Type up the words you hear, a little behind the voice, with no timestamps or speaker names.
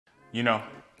You know,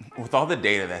 with all the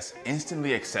data that's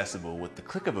instantly accessible with the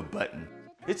click of a button,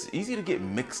 it's easy to get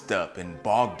mixed up and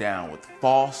bogged down with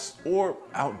false or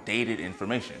outdated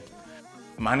information.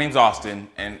 My name's Austin,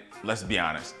 and let's be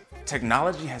honest,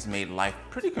 technology has made life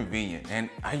pretty convenient, and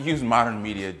I use modern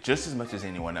media just as much as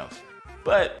anyone else.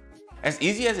 But as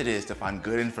easy as it is to find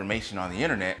good information on the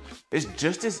internet, it's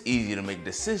just as easy to make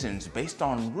decisions based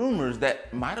on rumors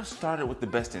that might have started with the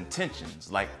best intentions,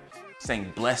 like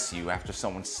saying bless you after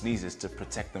someone sneezes to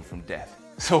protect them from death.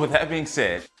 So with that being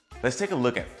said, let's take a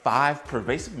look at 5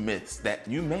 pervasive myths that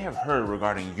you may have heard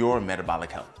regarding your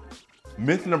metabolic health.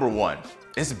 Myth number 1,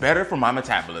 it's better for my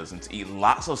metabolism to eat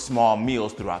lots of small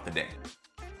meals throughout the day.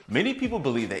 Many people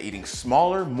believe that eating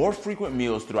smaller, more frequent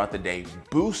meals throughout the day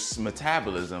boosts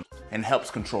metabolism and helps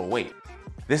control weight.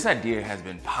 This idea has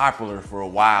been popular for a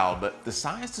while, but the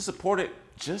science to support it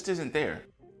just isn't there.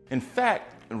 In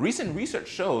fact, recent research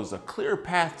shows a clear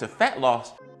path to fat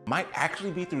loss might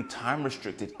actually be through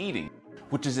time-restricted eating,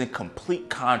 which is in complete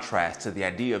contrast to the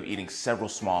idea of eating several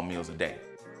small meals a day.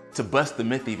 To bust the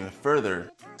myth even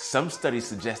further, some studies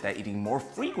suggest that eating more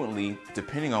frequently,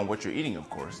 depending on what you're eating of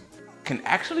course, can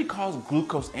actually cause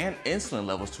glucose and insulin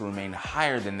levels to remain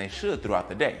higher than they should throughout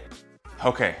the day.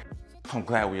 Okay, I'm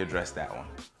glad we addressed that one.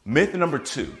 Myth number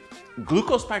 2,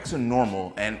 glucose spikes are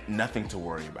normal and nothing to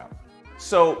worry about.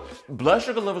 So, blood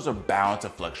sugar levels are bound to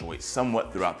fluctuate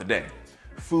somewhat throughout the day.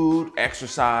 Food,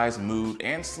 exercise, mood,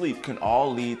 and sleep can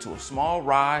all lead to a small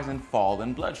rise and fall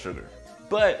in blood sugar.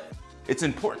 But it's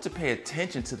important to pay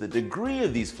attention to the degree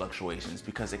of these fluctuations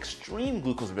because extreme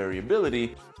glucose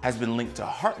variability has been linked to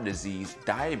heart disease,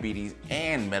 diabetes,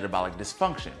 and metabolic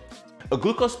dysfunction. A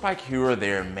glucose spike here or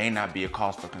there may not be a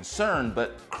cause for concern,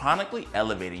 but chronically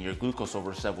elevating your glucose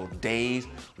over several days,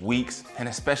 weeks, and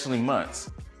especially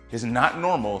months is not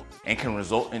normal and can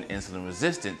result in insulin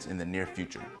resistance in the near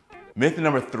future. Myth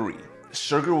number 3,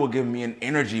 sugar will give me an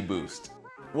energy boost.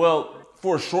 Well,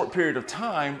 for a short period of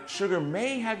time, sugar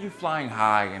may have you flying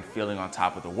high and feeling on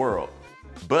top of the world.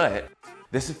 But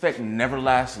this effect never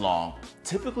lasts long,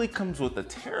 typically comes with a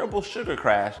terrible sugar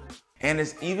crash, and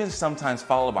is even sometimes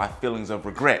followed by feelings of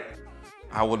regret.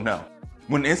 I would know.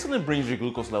 When insulin brings your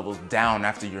glucose levels down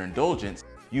after your indulgence,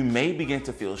 you may begin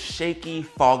to feel shaky,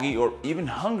 foggy, or even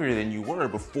hungrier than you were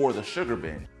before the sugar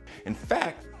binge. In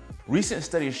fact, recent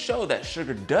studies show that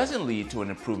sugar doesn't lead to an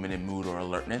improvement in mood or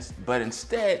alertness, but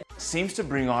instead seems to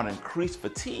bring on increased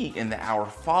fatigue in the hour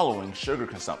following sugar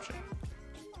consumption.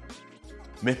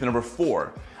 Myth number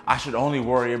 4, I should only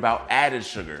worry about added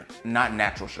sugar, not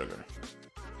natural sugar.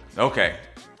 Okay,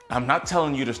 I'm not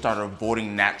telling you to start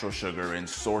avoiding natural sugar in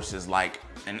sources like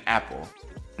an apple.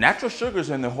 Natural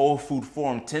sugars in their whole food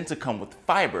form tend to come with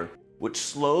fiber, which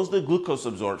slows the glucose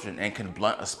absorption and can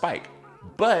blunt a spike.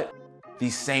 But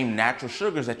these same natural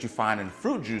sugars that you find in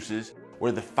fruit juices,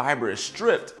 where the fiber is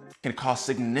stripped, can cause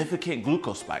significant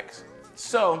glucose spikes.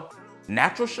 So,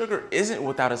 natural sugar isn't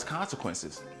without its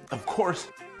consequences. Of course,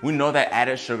 we know that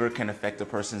added sugar can affect a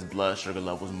person's blood sugar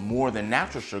levels more than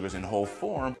natural sugars in whole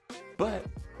form, but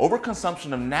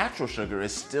overconsumption of natural sugar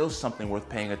is still something worth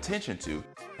paying attention to,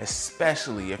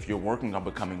 especially if you're working on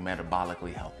becoming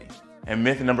metabolically healthy. And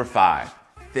myth number 5,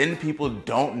 thin people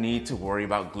don't need to worry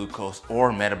about glucose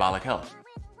or metabolic health.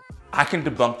 I can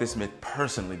debunk this myth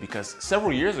personally because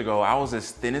several years ago I was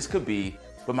as thin as could be,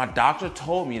 but my doctor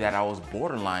told me that I was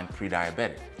borderline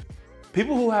pre-diabetic.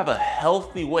 People who have a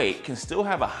healthy weight can still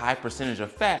have a high percentage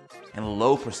of fat and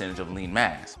low percentage of lean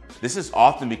mass. This is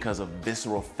often because of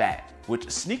visceral fat, which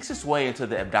sneaks its way into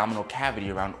the abdominal cavity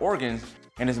around organs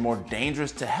and is more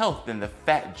dangerous to health than the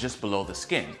fat just below the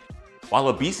skin. While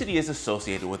obesity is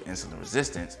associated with insulin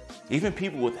resistance, even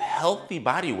people with healthy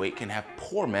body weight can have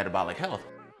poor metabolic health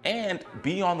and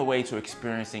be on the way to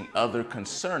experiencing other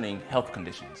concerning health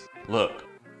conditions. Look,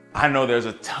 I know there's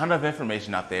a ton of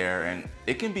information out there and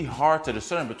it can be hard to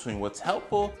discern between what's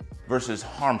helpful versus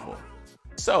harmful.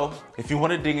 So, if you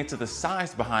want to dig into the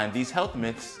science behind these health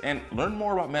myths and learn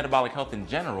more about metabolic health in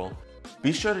general,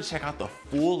 be sure to check out the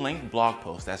full-length blog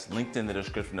post that's linked in the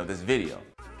description of this video.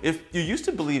 If you used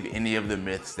to believe any of the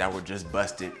myths that were just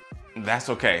busted, that's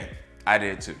okay, I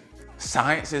did too.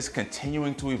 Science is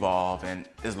continuing to evolve, and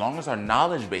as long as our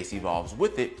knowledge base evolves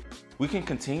with it, we can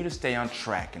continue to stay on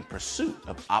track in pursuit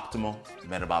of optimal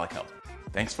metabolic health.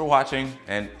 Thanks for watching,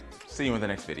 and see you in the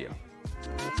next video.